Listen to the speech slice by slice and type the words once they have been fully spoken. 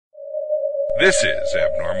This is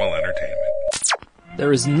Abnormal Entertainment.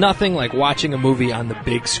 There is nothing like watching a movie on the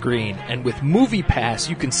big screen, and with MoviePass,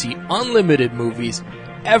 you can see unlimited movies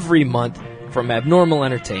every month from Abnormal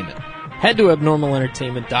Entertainment. Head to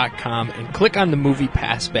abnormalentertainment.com and click on the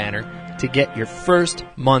MoviePass banner to get your first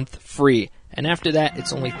month free. And after that,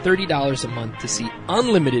 it's only $30 a month to see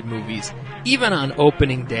unlimited movies, even on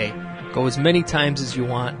opening day. Go as many times as you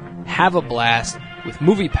want. Have a blast with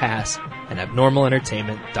MoviePass at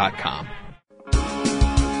abnormalentertainment.com.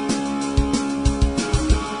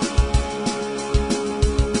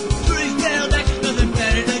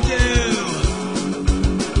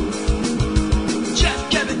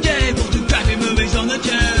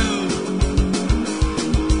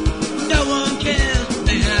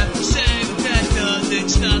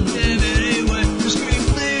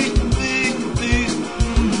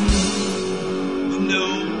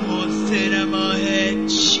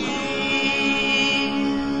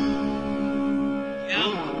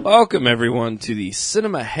 Welcome, everyone, to the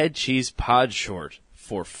Cinema Head Cheese Podshort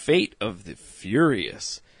for Fate of the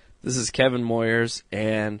Furious. This is Kevin Moyers,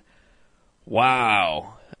 and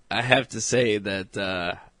wow, I have to say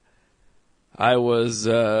that I was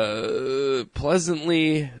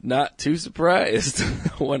pleasantly not too surprised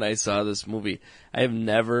when I saw this movie. I have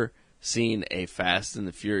never seen a Fast and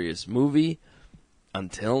the Furious movie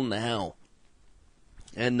until now.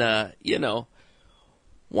 And,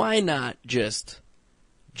 why not just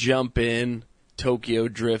jump in Tokyo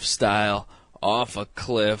Drift style off a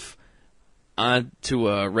cliff onto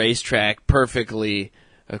a racetrack perfectly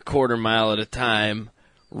a quarter mile at a time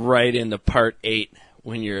right into part 8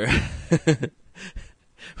 when you're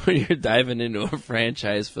when you're diving into a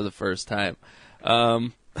franchise for the first time.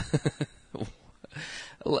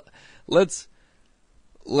 Let's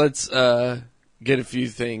get a few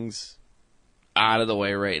things out of the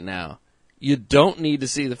way right now. You don't need to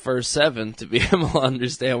see the first 7 to be able to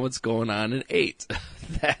understand what's going on in 8.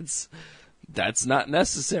 That's not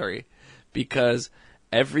necessary, because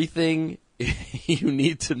everything you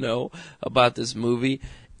need to know about this movie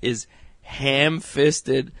is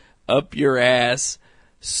ham-fisted up your ass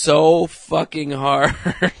so fucking hard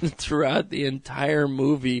throughout the entire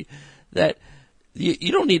movie that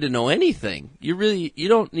you don't need to know anything. You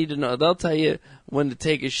don't need to know. They'll tell you when to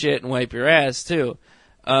take a shit and wipe your ass too.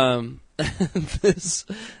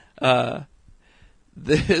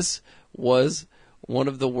 This was one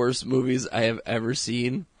of the worst movies I have ever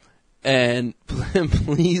seen, and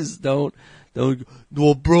please don't go,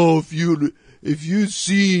 no, bro, if you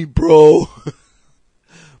see, bro,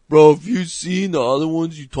 if you seen the other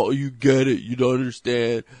ones, you get it, you don't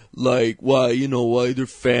understand, like, why they're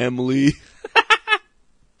family.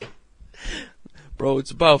 Bro,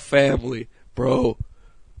 it's about family, bro.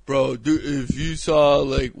 Bro, dude, if you saw,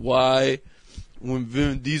 like, why when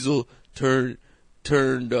Vin Diesel turned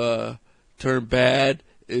bad,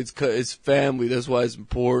 it's family. That's why it's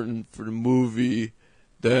important for the movie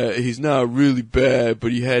that he's not really bad,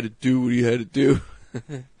 but he had to do what he had to do.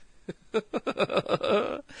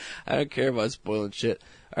 I don't care about spoiling shit.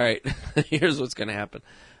 All right, here's what's gonna happen.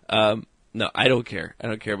 No, I don't care. I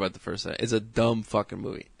don't care about the first one. It's a dumb fucking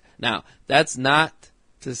movie. Now, that's not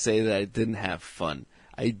to say that I didn't have fun.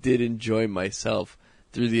 I did enjoy myself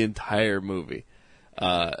through the entire movie.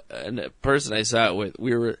 And the person I saw it with,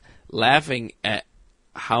 we were laughing at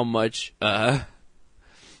how much, how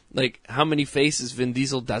many faces Vin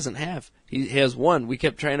Diesel doesn't have. He has one. We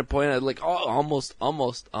kept trying to point out, like, oh, almost.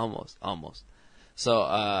 So,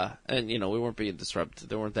 and, we weren't being disrupted.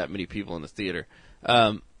 There weren't that many people in the theater.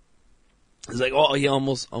 It's like, oh, he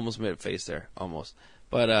almost made a face there. Almost.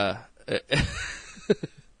 But,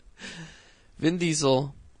 Vin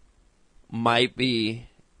Diesel might be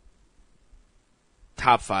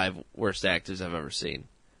top 5 worst actors I've ever seen,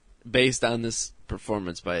 based on this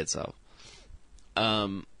performance by itself.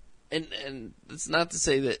 And it's not to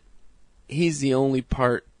say that he's the only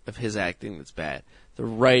part of his acting that's bad. The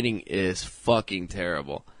writing is fucking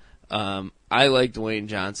terrible. I like Dwayne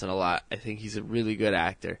Johnson a lot. I think he's a really good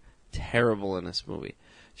actor. Terrible in this movie.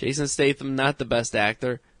 Jason Statham, not the best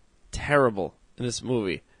actor. Terrible in this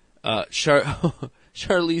movie.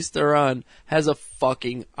 Charlize Theron has a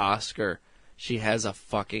fucking Oscar. She has a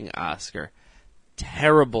fucking Oscar.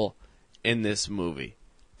 Terrible in this movie.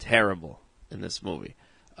 Terrible in this movie.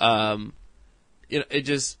 It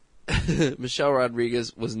just Michelle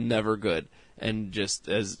Rodriguez was never good, and just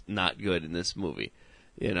as not good in this movie.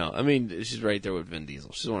 I mean, she's right there with Vin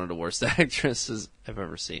Diesel. She's one of the worst actresses I've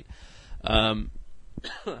ever seen.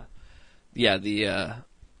 Yeah, the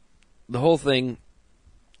whole thing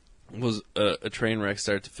was a train wreck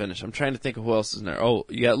start to finish. I'm trying to think of who else is in there. Oh,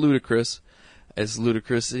 you got Ludacris. It's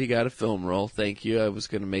ludicrous that he got a film role. Thank you. I was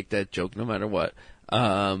going to make that joke no matter what.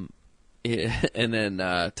 And then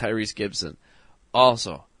Tyrese Gibson,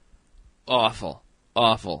 also awful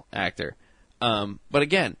actor. But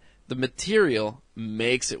again, the material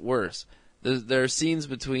makes it worse. There are scenes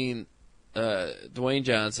between Dwayne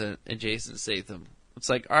Johnson and Jason Statham. It's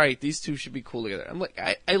like, all right, these two should be cool together. I'm like,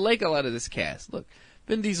 I like a lot of this cast. Look,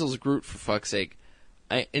 Vin Diesel's Groot, for fuck's sake.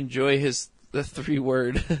 I enjoy the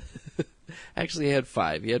 3-word. Actually, he had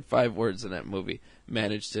 5. He had 5 words in that movie.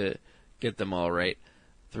 Managed to get them all right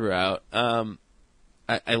throughout.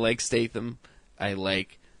 I like Statham. I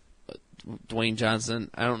like Dwayne Johnson.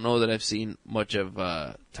 I don't know that I've seen much of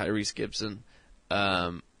Tyrese Gibson.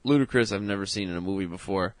 Ludacris I've never seen in a movie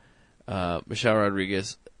before. Michelle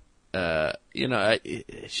Rodriguez,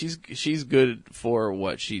 she's good for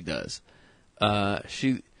what she does.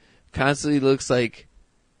 She constantly looks like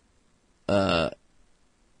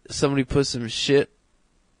somebody put some shit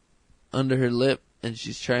under her lip and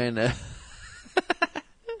she's trying to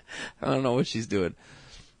I don't know what she's doing.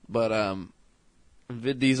 But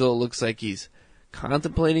Vin Diesel looks like he's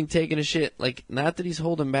contemplating taking a shit. Like, not that he's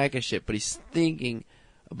holding back his shit, but he's thinking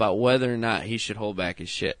about whether or not he should hold back his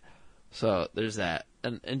shit. So there's that.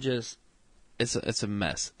 And just it's a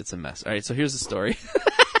mess. It's a mess. All right, so here's the story.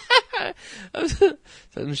 I'm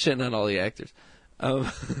shitting on all the actors.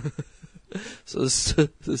 So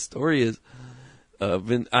the story is, I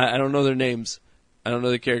don't know their names. I don't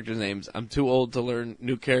know the characters' names. I'm too old to learn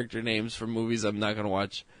new character names for movies I'm not going to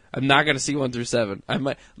watch. I'm not going to see 1 through 7. I'm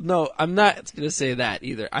not going to say that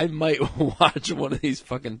either. I might watch one of these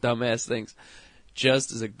fucking dumbass things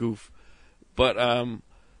just as a goof. But,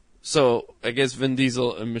 so I guess Vin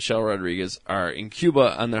Diesel and Michelle Rodriguez are in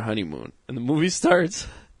Cuba on their honeymoon. And the movie starts.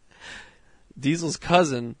 Diesel's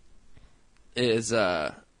cousin is,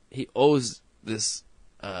 he owes this,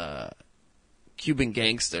 Cuban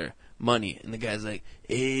gangster money, and the guy's like,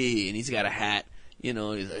 hey, and he's got a hat, he's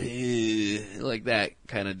like, hey, like that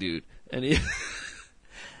kind of dude, and he,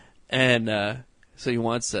 so he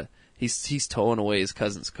wants to, he's towing away his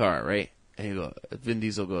cousin's car, right? And Vin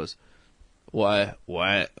Diesel goes, why,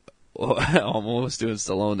 almost doing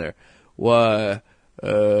Stallone there,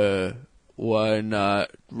 why not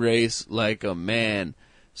race like a man?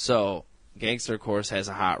 So, gangster, of course, has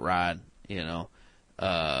a hot rod,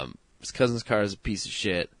 his cousin's car is a piece of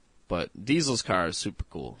shit, but Diesel's car is super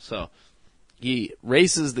cool. So he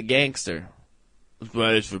races the gangster.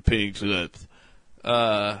 Race for pink slips.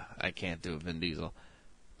 I can't do it, Vin Diesel.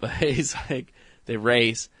 But he's like, they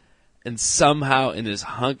race, and somehow in this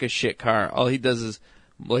hunk of shit car, all he does is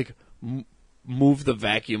like move the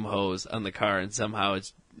vacuum hose on the car, and somehow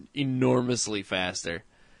it's enormously faster.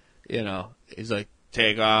 He's like,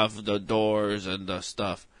 take off the doors and the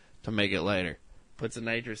stuff to make it lighter. Puts a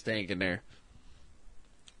nitrous tank in there.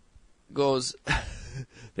 Goes,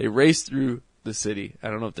 they race through the city. I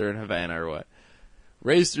don't know if they're in Havana or what.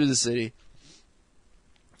 Race through the city.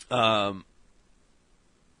 The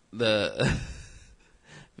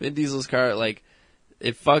Vin Diesel's car, like,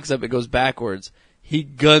 it fucks up. It goes backwards. He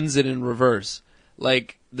guns it in reverse.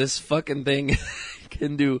 Like, this fucking thing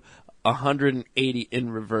can do 180 in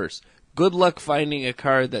reverse. Good luck finding a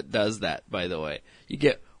car that does that, by the way. You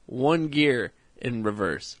get 1 gear in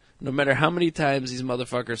reverse. No matter how many times these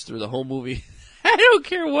motherfuckers through the whole movie, I don't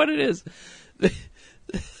care what it is,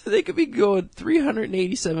 they could be going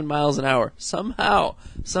 387 miles an hour. Somehow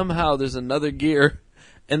there's another gear,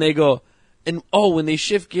 and they go, and when they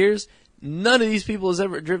shift gears, none of these people has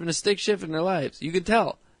ever driven a stick shift in their lives. You can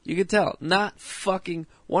tell. Not fucking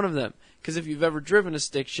one of them. Because if you've ever driven a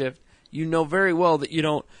stick shift, you know very well that you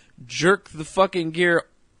don't jerk the fucking gear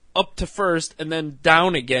up to first and then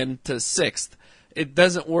down again to sixth. It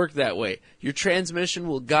doesn't work that way. Your transmission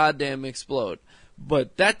will goddamn explode.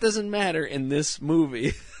 But that doesn't matter in this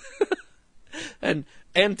movie. and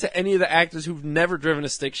to any of the actors who've never driven a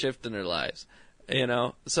stick shift in their lives.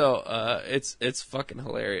 So it's fucking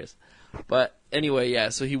hilarious. But anyway, yeah,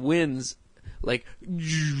 so he wins, like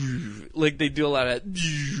they do a lot of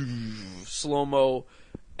slow-mo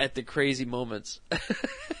at the crazy moments.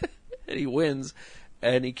 And he wins,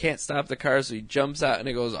 and he can't stop the car, so he jumps out and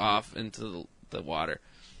it goes off into the water.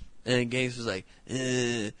 And the gangster's like,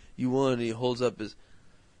 you won, and he holds up his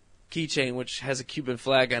keychain, which has a Cuban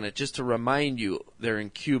flag on it, just to remind you they're in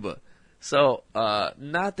Cuba. So,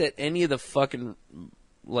 not that any of the fucking,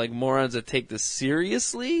 like, morons that take this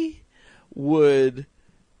seriously would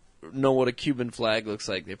know what a Cuban flag looks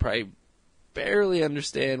like. They probably barely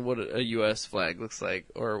understand what a U.S. flag looks like,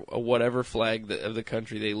 or whatever flag of the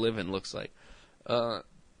country they live in looks like.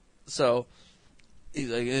 So, he's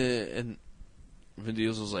like, and Vin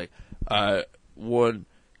Diesel's like, won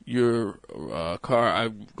your car.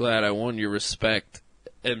 I'm glad I won your respect.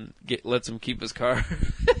 And lets him keep his car.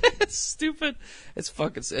 It's stupid. It's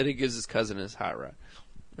fucking. And he gives his cousin his hot rod,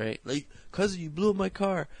 right? Like, cousin, you blew up my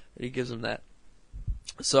car. And he gives him that.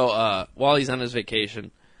 So while he's on his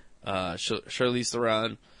vacation, Charlize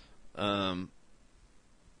Theron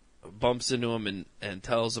bumps into him and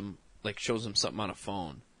tells him, like, shows him something on a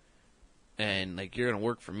phone, and like, you're gonna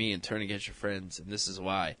work for me and turn against your friends, and this is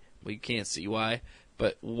why. Well, you can't see why,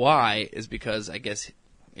 but why is because I guess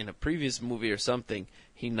in a previous movie or something,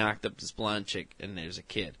 he knocked up this blonde chick, and there's a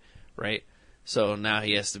kid, right? So now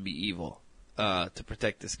he has to be evil to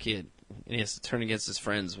protect this kid, and he has to turn against his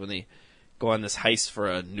friends when they go on this heist for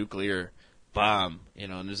a nuclear bomb, you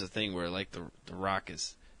know. And there's a thing where, like, the Rock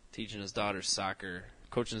is teaching his daughter's soccer,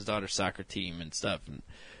 coaching his daughter's soccer team and stuff. And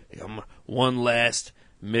one last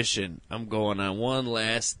mission, I'm going on one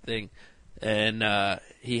last thing, and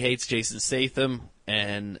he hates Jason Statham,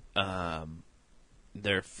 and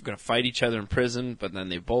they're going to fight each other in prison, but then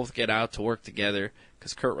they both get out to work together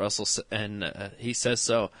because Kurt Russell, and he says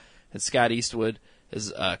so. And Scott Eastwood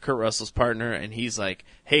is Kurt Russell's partner, and he's like,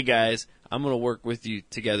 hey, guys, I'm going to work with you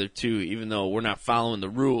together, too, even though we're not following the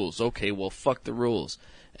rules. Okay, well, fuck the rules.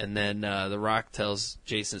 And then The Rock tells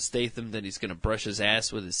Jason Statham that he's going to brush his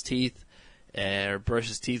ass with his teeth, or brush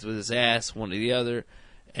his teeth with his ass, one or the other.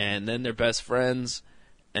 And then they're best friends.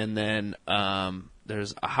 And then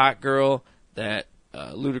there's a hot girl that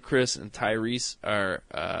Ludacris and Tyrese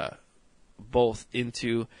are both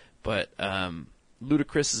into, but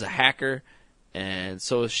Ludacris is a hacker, and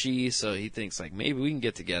so is she, so he thinks, like, maybe we can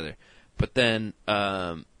get together. But then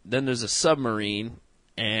there's a submarine,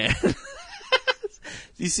 and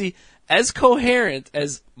you see, as coherent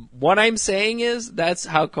as what I'm saying is, that's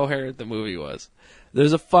how coherent the movie was.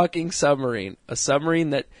 There's a fucking submarine, a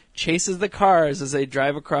submarine that chases the cars as they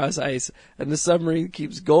drive across ice, and the submarine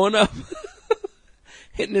keeps going up,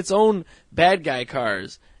 hitting its own bad guy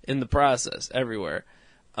cars in the process everywhere.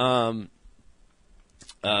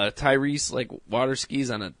 Tyrese, like, water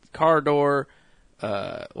skis on a car door.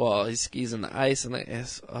 Well, he skis in the ice, and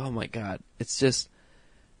oh my god, it's just,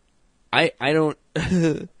 I don't,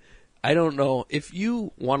 I don't know. If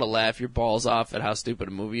you want to laugh your balls off at how stupid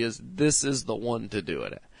a movie is, this is the one to do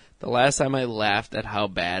it at. The last time I laughed at how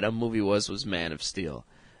bad a movie was Man of Steel.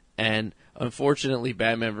 And unfortunately,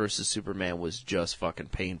 Batman vs. Superman was just fucking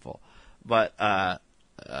painful. But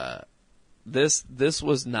this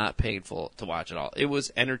was not painful to watch at all. It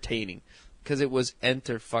was entertaining, because it was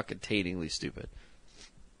enter-fucking-tainingly stupid.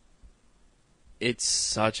 It's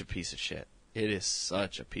such a piece of shit. It is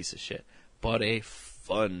such a piece of shit. But a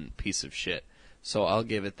fun piece of shit. So I'll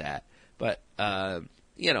give it that. But,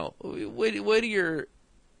 you know, wait till you're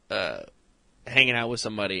hanging out with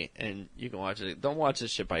somebody and you can watch it. Don't watch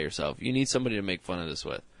this shit by yourself. You need somebody to make fun of this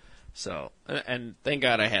with. So, and thank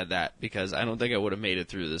God I had that, because I don't think I would have made it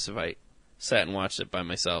through this if I sat and watched it by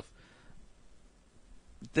myself.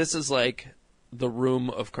 This is like the Room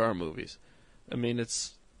of car movies. I mean,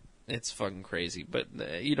 it's fucking crazy, but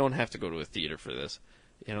you don't have to go to a theater for this.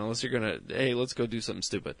 You know, unless you're gonna, hey, let's go do something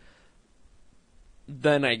stupid.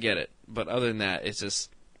 Then I get it. But other than that, it's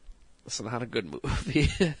not a good movie.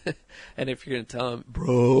 And if you're gonna tell him,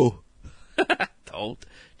 bro, don't,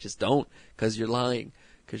 because you're lying.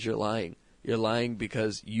 You're lying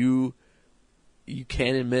because you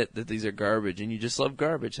can't admit that these are garbage, and you just love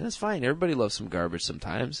garbage, and that's fine. Everybody loves some garbage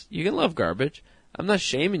sometimes. You can love garbage. I'm not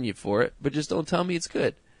shaming you for it, but just don't tell me it's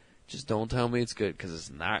good. Just don't tell me it's good, because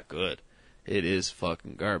it's not good. It is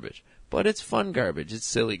fucking garbage. But it's fun garbage. It's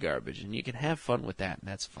silly garbage, and you can have fun with that, and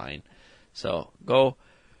that's fine. So go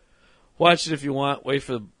watch it if you want. Wait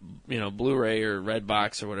for the, Blu-ray or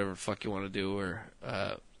Redbox or whatever the fuck you want to do, or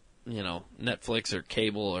Netflix or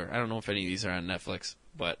cable, or I don't know if any of these are on Netflix,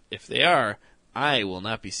 but if they are, I will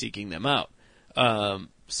not be seeking them out.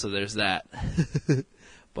 So there's that.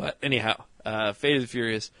 But anyhow, Fate of the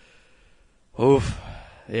Furious. Oof.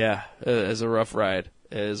 Yeah, it is a rough ride.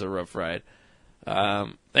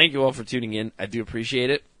 Thank you all for tuning in. I do appreciate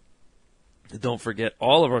it. Don't forget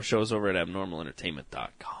all of our shows over at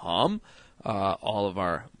abnormalentertainment.com. All of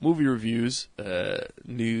our movie reviews,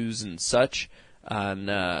 news and such on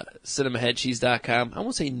cinemaheadcheese.com. I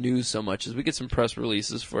won't say news so much as we get some press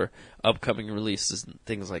releases for upcoming releases and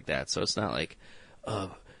things like that. So it's not like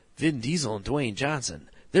Vin Diesel and Dwayne Johnson,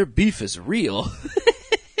 their beef is real.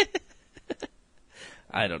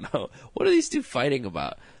 I don't know. What are these two fighting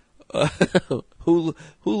about? Who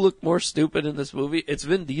looked more stupid in this movie? It's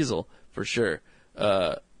Vin Diesel, for sure.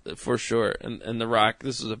 For sure. And The Rock,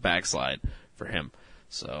 this was a backslide for him.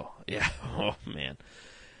 So, yeah. Oh, man.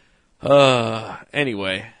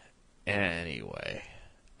 Anyway, Anyway.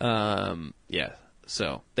 Yeah.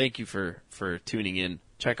 So, thank you for tuning in.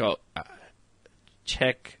 Check out...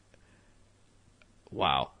 check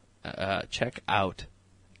out.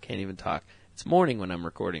 Can't even talk. It's morning when I'm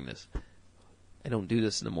recording this. I don't do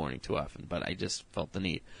this in the morning too often, but I just felt the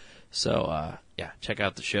need. So, yeah, check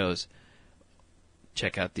out the shows.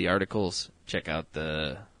 Check out the articles. Check out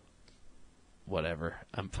the... whatever.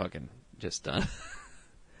 I'm fucking just done.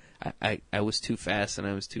 I was too fast and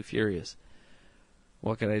I was too furious.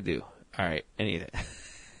 What could I do? All right.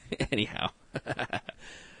 Anyhow.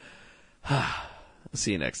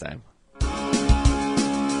 See you next time.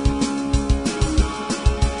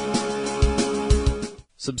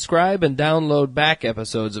 Subscribe and download back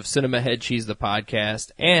episodes of Cinema Head Cheese the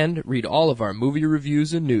podcast and read all of our movie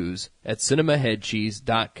reviews and news at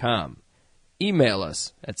cinemaheadcheese.com. Email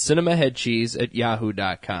us at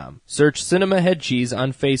cinemaheadcheese@yahoo.com. Search Cinema Head Cheese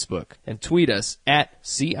on Facebook and tweet us at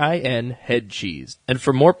CINHeadCheese. And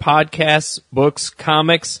for more podcasts, books,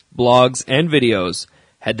 comics, blogs, and videos,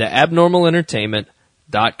 head to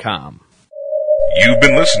abnormalentertainment.com. You've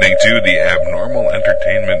been listening to the Abnormal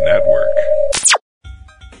Entertainment Network.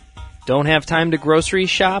 Don't have time to grocery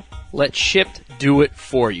shop? Let Shipt do it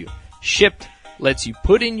for you. Shipt lets you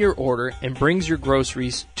put in your order and brings your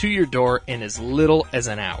groceries to your door in as little as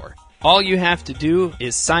an hour. All you have to do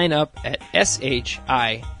is sign up at shipt.com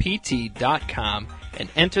and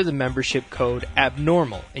enter the membership code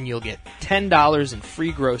ABNORMAL, and you'll get $10 in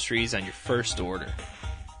free groceries on your first order.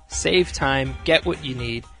 Save time, get what you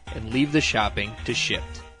need, and leave the shopping to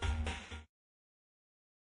Shipt.